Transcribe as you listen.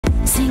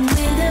Sing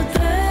with the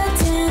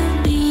birds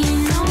and be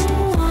no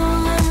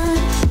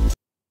one.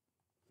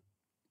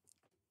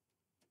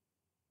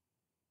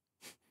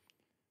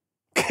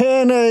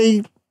 Can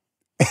a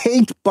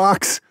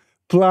 $8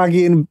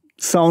 plugin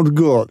sound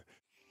good?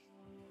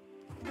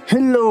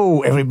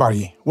 Hello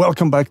everybody,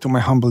 welcome back to my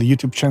humble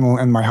YouTube channel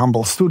and my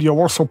humble studio,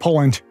 Warsaw,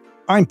 Poland.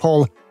 I'm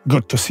Paul,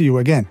 good to see you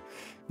again.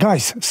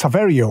 Guys,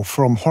 Saverio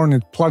from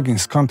HoRNet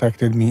Plugins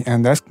contacted me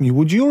and asked me,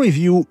 would you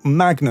review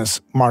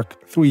Magnus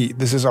MK3?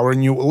 This is our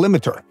new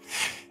limiter.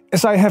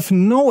 As I have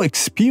no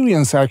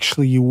experience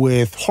actually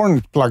with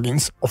HoRNet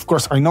plugins, of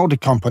course I know the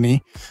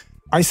company,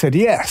 I said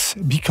yes,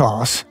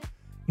 because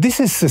this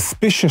is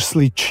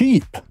suspiciously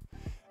cheap.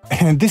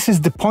 And this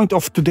is the point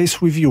of today's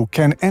review.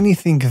 Can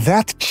anything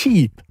that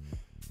cheap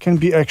can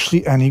be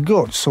actually any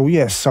good? So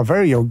yes,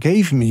 Saverio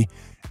gave me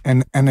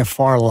an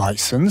NFR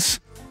license.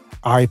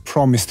 I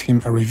promised him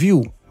a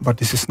review, but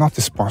this is not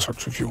a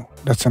sponsored review.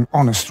 That's an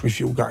honest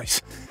review, guys.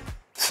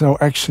 So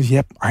actually,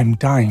 yep, I'm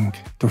dying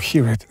to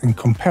hear it and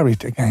compare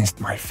it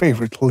against my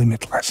favorite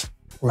Limitless.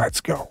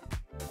 Let's go.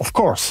 Of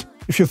course,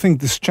 if you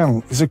think this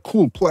channel is a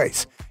cool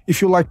place,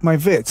 if you like my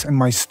vids and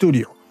my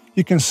studio,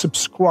 you can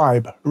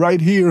subscribe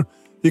right here.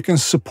 You can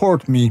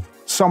support me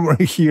somewhere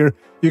here.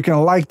 You can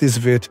like this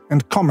vid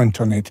and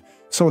comment on it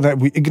so that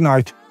we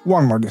ignite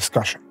one more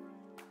discussion.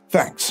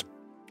 Thanks.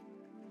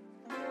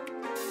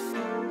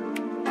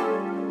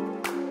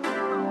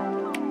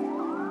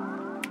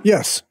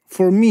 Yes,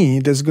 for me,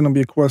 there's going to be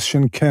a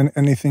question, can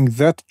anything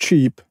that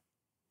cheap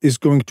is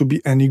going to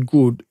be any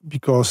good?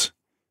 Because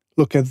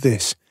look at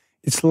this.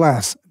 It's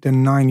less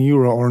than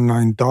 €9 or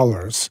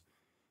 $9.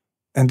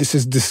 And this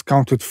is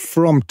discounted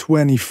from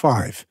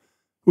 25.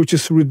 Which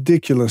is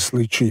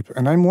ridiculously cheap.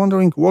 And I'm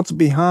wondering what's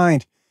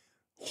behind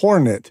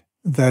HoRNet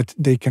that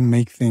they can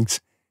make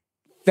things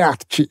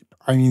that cheap.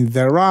 I mean,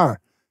 there are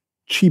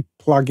cheap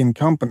plugin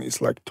companies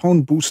like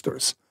Tone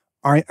Boosters.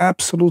 I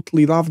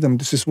absolutely love them.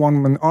 This is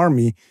one-man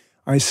army.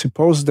 I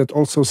suppose that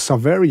also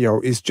Saverio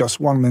is just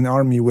one-man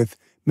army with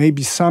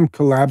maybe some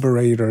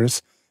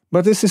collaborators.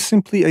 But this is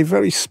simply a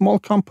very small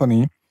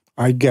company,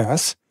 I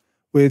guess,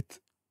 with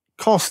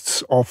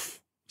costs of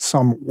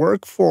some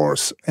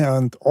workforce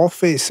and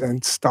office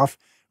and stuff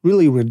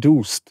really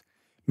reduced.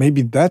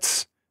 Maybe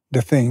that's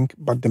the thing,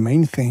 but the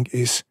main thing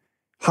is,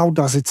 how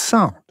does it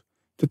sound?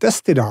 To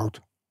test it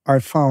out, I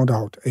found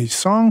out a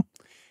song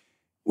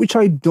which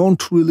I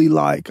don't really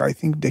like. I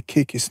think the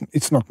kick is,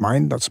 it's not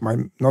mine, that's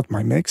not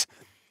my mix.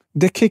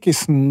 The kick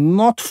is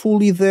not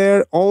fully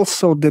there.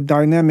 Also, the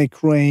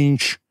dynamic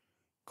range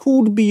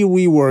could be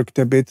reworked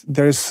a bit.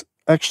 There's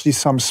actually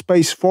some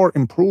space for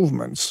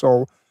improvement,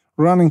 so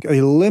running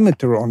a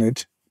limiter on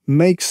it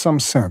makes some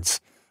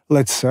sense,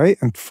 let's say,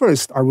 and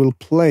first I will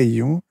play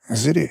you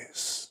as it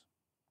is.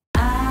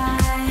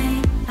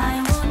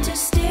 I want to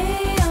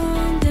stay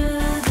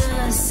under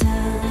the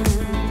sun,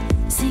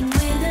 sing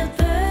with the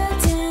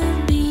birds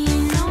and be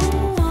no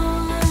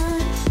one,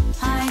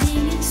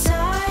 hiding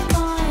inside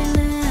my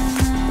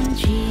lemon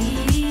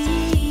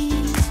tree.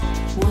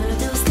 What are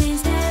those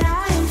things that I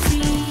am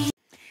free?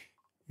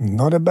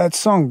 Not a bad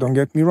song, don't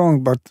get me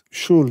wrong, but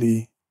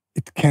surely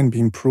it can be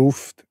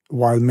improved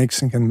while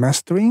mixing and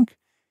mastering.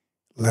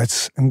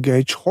 Let's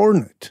engage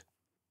HoRNet.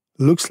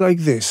 Looks like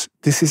this.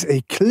 This is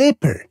a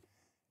clipper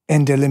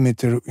and a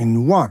limiter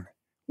in one,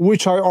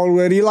 which I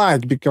already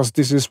like because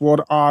this is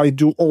what I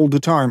do all the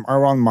time. I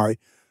run my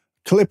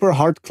clipper,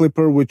 hard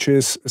clipper, which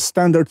is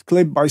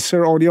StandardCLIP by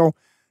Saverio,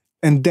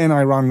 and then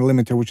I run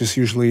limiter, which is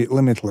usually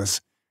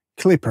Limitless.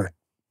 Clipper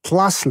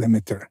plus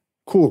limiter.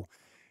 Cool.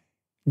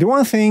 The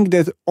one thing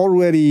that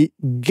already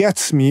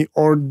gets me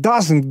or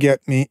doesn't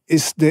get me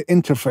is the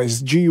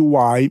interface,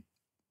 GUI.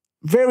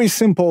 Very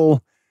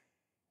simple,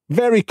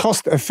 very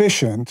cost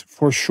efficient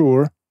for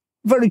sure,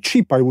 very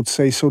cheap I would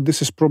say, so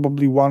this is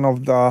probably one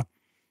of the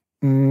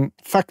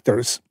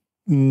factors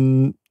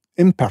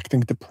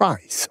impacting the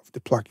price of the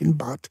plugin,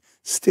 but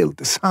still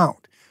the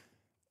sound.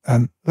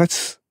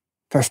 Let's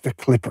test the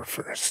clipper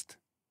first.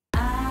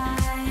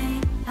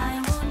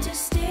 I want to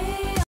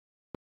stay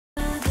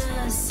under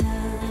the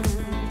sun,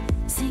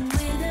 sing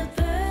with the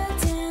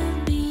birds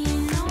and be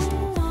no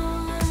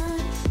one,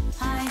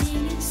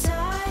 hiding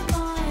inside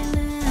my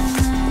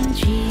lemon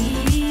tree.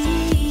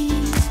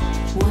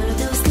 What are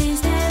those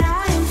things that I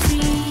am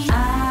free?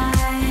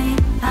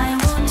 I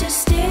want to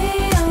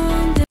stay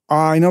under.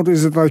 I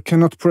notice that I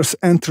cannot press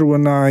enter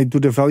when I do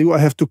the value. I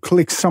have to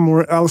click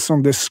somewhere else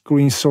on the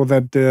screen so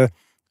that the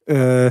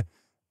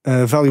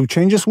value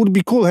changes. Would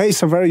be cool. Hey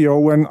Saverio,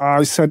 when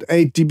I said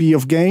 8 dB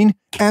of gain,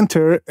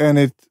 enter and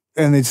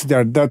it's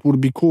there. That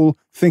would be cool.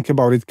 Think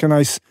about it. Can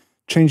I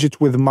change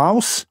it with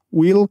mouse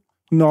wheel?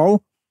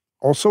 No.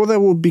 Also, that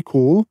would be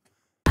cool.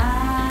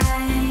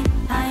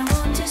 I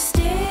want to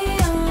stay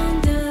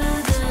under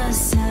the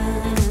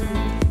sun,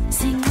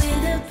 sing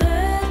with the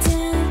birds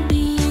and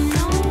be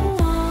no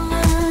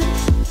one,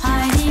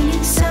 hiding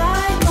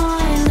inside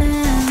my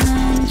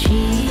lemon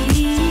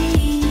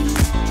tree.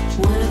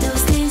 What are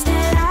those things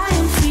that I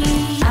am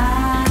free?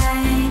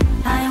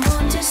 I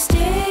want to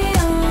stay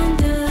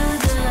under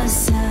the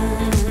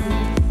sun,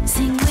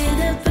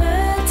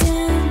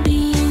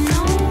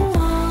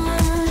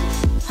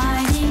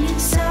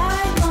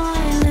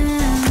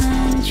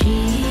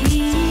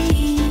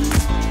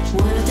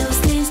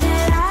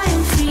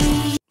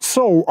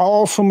 I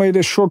also made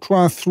a short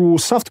run through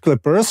soft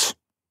clippers,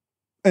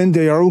 and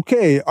they are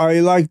okay.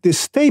 I like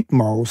this tape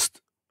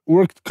most.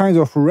 Worked kind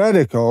of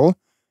radical,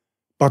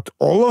 but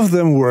all of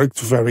them worked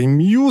very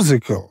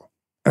musical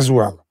as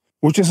well,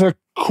 which is a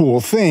cool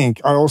thing.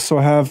 I also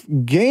have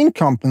gain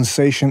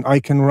compensation.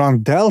 I can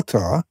run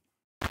delta.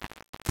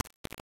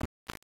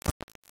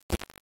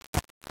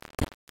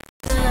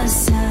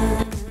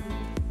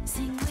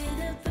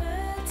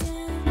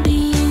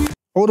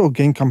 Auto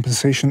gain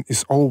compensation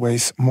is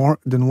always more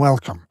than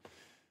welcome.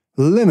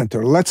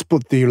 Limiter. Let's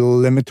put the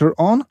limiter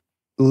on.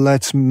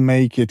 Let's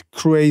make it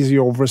crazy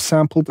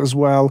oversampled as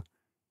well.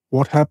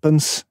 What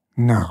happens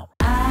now?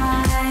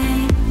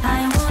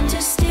 I want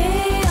to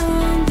stay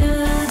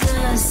under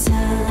the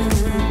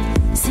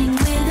sun, sing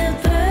with the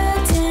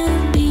birds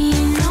and be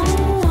no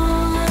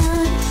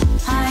one,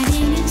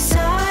 hiding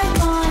inside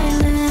my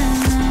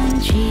lemon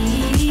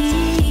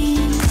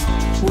tree.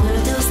 Were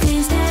those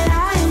days that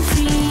I am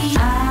free?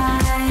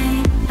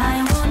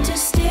 I want to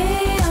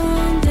stay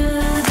under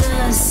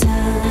the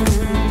sun,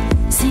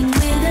 sing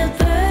with the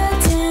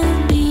birds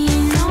and be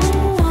no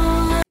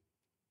one.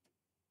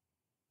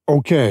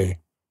 Okay.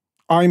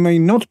 I may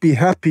not be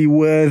happy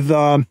with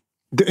the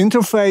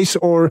interface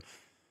or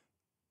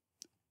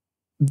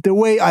the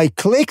way I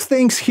click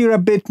things here a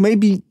bit.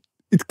 Maybe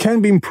it can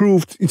be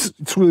improved.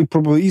 It's really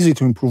probably easy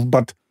to improve,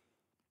 but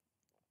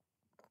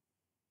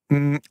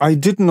I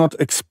did not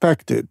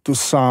expect it to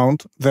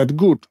sound that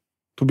good,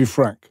 to be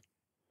frank.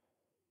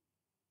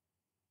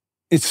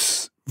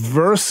 It's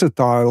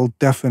versatile,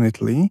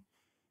 definitely,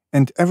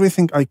 and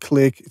everything I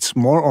click, it's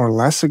more or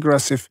less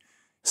aggressive,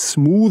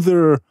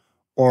 smoother,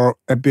 or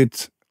a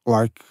bit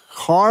like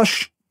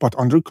harsh but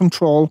under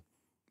control,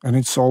 and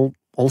it's all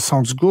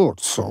sounds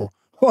good. So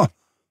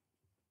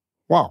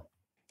wow.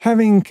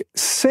 Having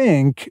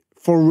sync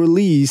for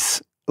release,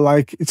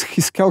 like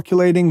he's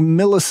calculating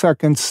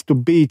milliseconds to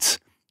beats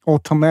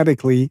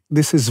automatically,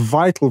 this is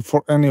vital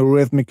for any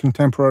rhythmic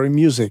contemporary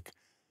music.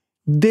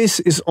 This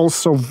is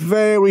also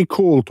very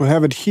cool to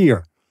have it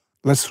here.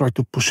 Let's try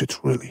to push it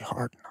really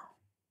hard now.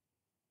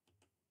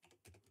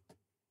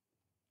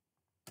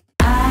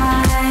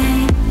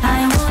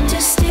 I want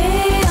to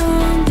stay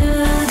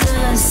under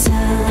the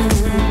sun,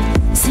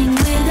 sing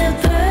with the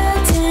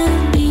birds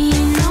and be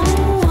no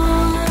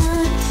one,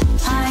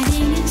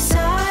 hiding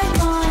inside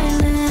my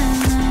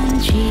lemon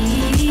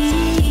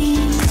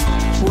tree.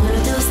 Were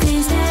those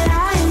days that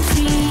I am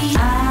free?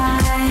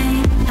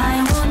 I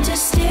want to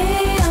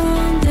stay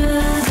under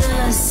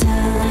the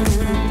sun,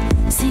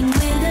 sing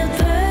with the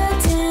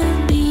birds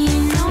and be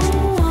no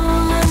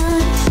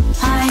one,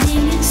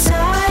 hiding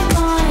inside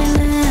my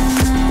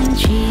lemon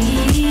tree.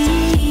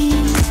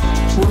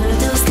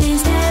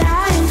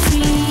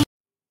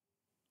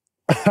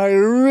 I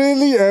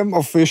really am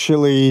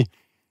officially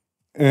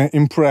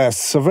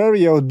impressed.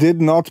 Saverio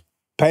did not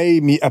pay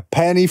me a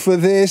penny for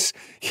this.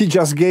 He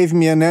just gave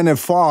me an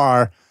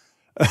NFR.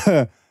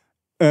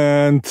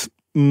 And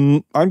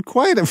I'm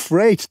quite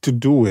afraid to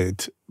do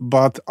it,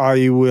 but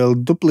I will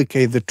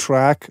duplicate the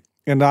track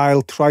and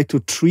I'll try to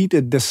treat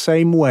it the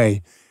same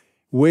way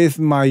with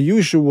my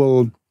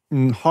usual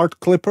hard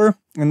clipper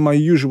and my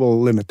usual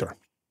limiter.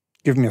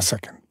 Give me a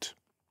second.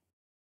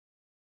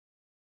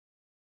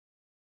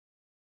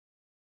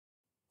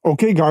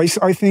 Okay, guys,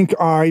 I think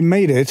I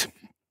made it.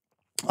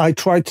 I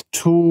tried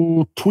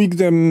to tweak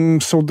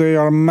them so they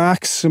are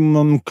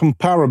maximum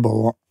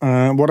comparable.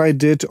 What I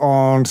did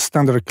on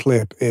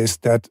StandardCLIP is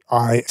that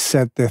I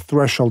set the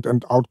threshold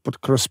and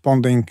output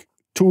corresponding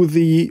to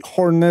the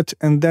HoRNet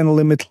and then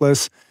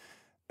Limitless.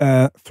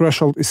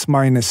 Threshold is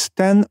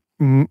 -10.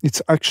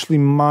 It's actually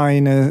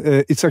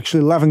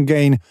 11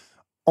 gain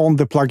on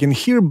the plugin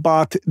here,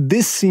 but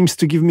this seems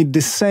to give me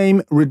the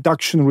same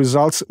reduction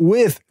results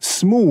with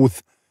smooth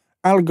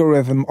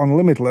algorithm on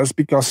Limitless,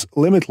 because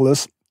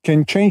Limitless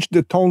can change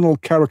the tonal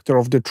character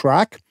of the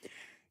track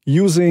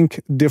using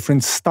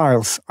different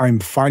styles. I'm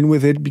fine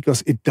with it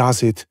because it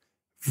does it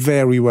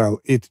very well.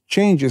 It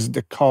changes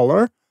the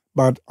color,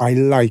 but I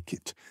like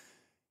it.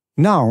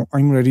 Now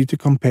I'm ready to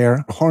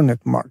compare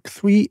HoRNet Mark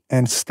III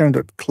and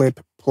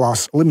StandardCLIP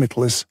plus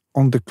Limitless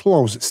on the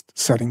closest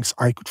settings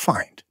I could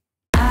find.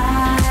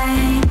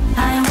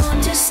 I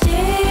want to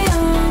stay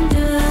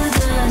under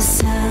the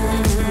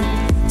sun,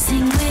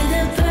 sing with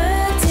the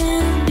birds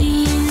and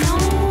be no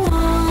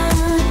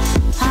one,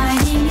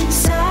 hiding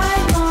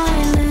inside my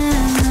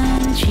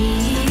lemon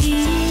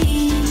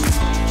tree.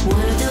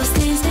 Were those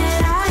days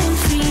that I am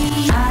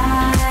free?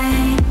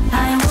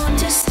 I want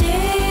to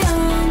stay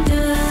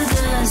under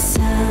the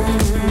sun,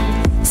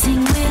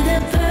 sing with the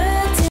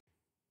birds.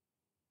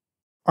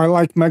 I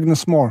like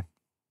Magnus more.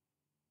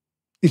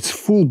 It's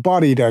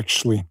full-bodied,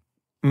 actually.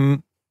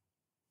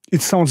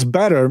 It sounds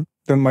better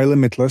than my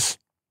Limitless.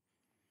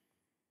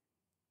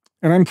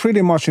 And I'm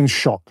pretty much in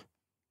shock.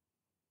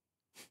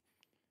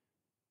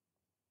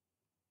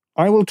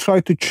 I will try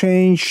to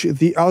change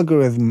the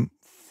algorithm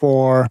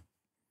for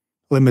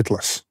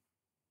Limitless.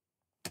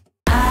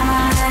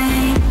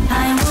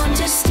 I want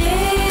to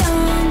stay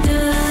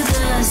under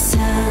the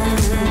sun,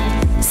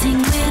 sing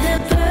with the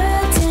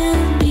birds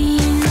and be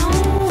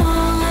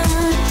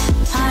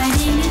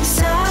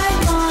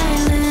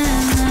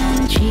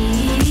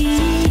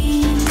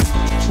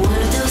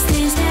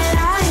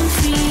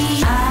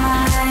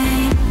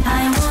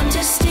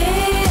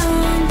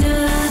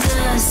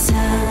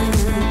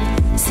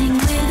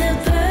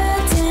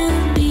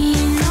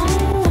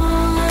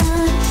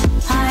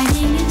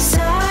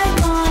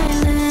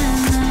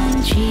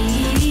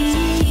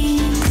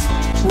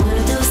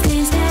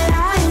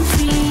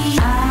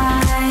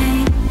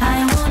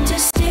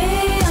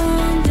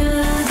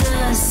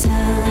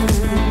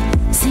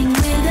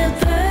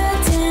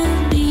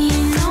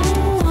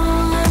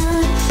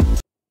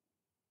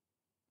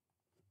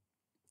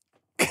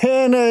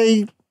can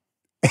a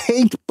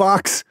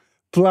 $8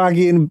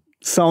 plugin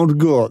sound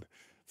good?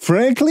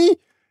 Frankly,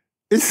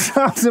 it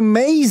sounds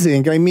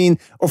amazing. I mean,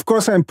 of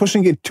course, I'm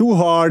pushing it too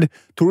hard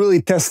to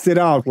really test it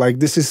out. Like,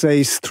 this is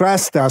a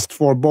stress test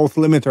for both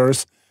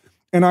limiters.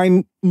 And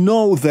I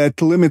know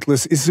that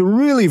Limitless is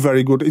really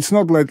very good. It's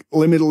not like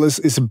Limitless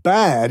is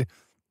bad.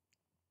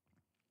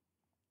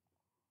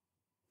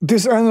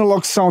 This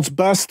analog sounds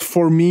best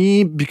for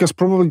me because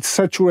probably it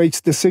saturates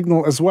the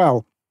signal as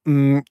well.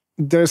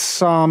 There's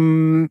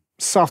some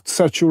soft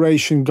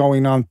saturation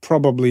going on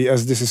probably,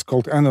 as this is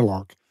called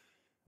analog.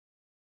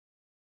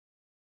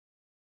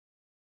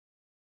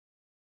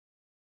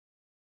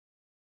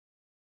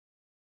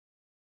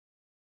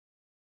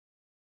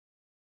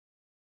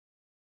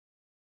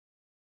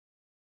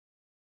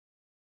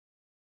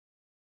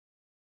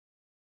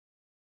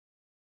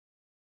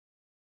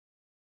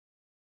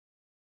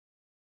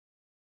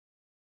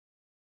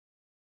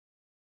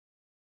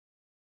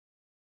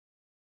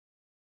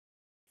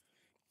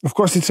 Of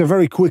course, it's a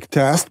very quick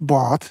test,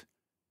 but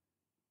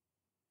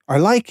I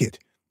like it.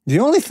 The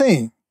only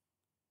thing...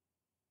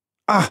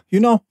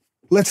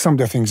 let's sum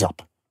the things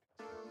up.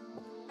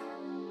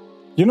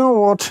 You know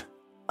what?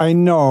 I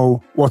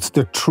know what's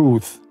the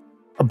truth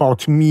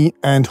about me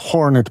and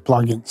HoRNet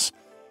plugins.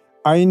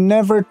 I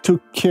never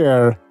took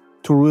care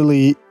to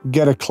really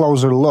get a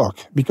closer look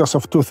because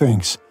of two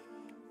things.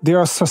 They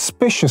are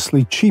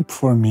suspiciously cheap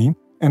for me,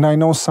 and I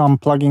know some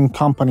plugin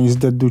companies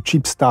that do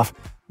cheap stuff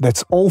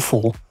that's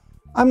awful.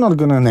 I'm not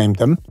gonna name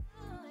them.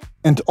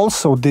 And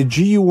also, the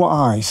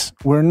GUIs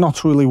were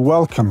not really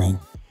welcoming.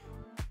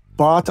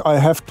 But I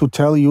have to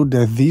tell you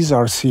that these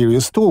are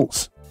serious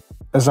tools,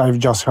 as I've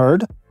just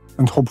heard,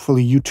 and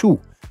hopefully you too.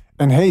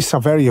 And hey,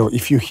 Saverio,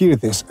 if you hear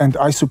this, and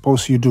I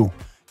suppose you do,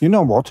 you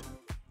know what?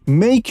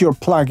 Make your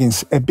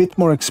plugins a bit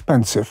more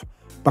expensive,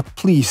 but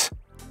please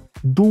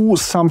do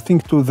something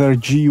to their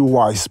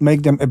GUIs.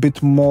 Make them a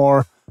bit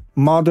more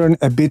modern,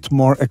 a bit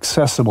more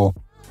accessible.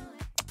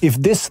 If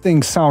this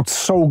thing sounds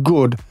so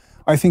good,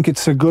 I think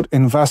it's a good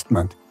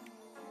investment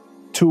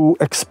to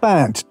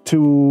expand,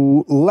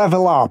 to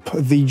level up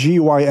the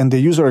GUI and the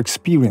user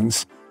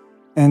experience.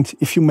 And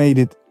if you made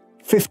it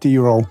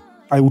 €50,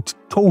 I would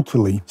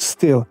totally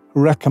still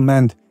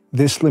recommend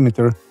this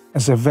limiter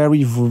as a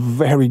very,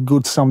 very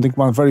good sounding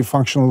one, very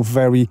functional,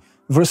 very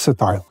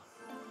versatile.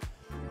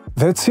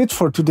 That's it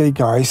for today,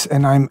 guys,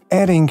 and I'm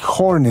adding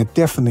HoRNet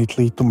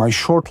definitely to my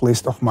short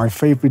list of my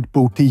favorite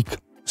boutique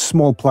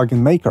small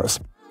plugin makers.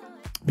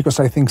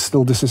 Because I think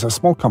still this is a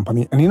small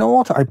company. And you know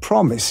what? I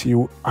promise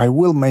you, I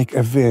will make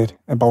a vid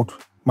about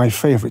my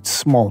favorite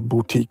small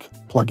boutique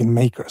plugin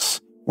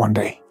makers one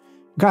day.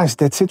 Guys,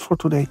 that's it for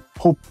today.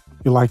 Hope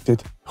you liked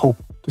it. Hope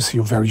to see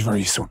you very,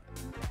 very soon.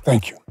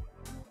 Thank you.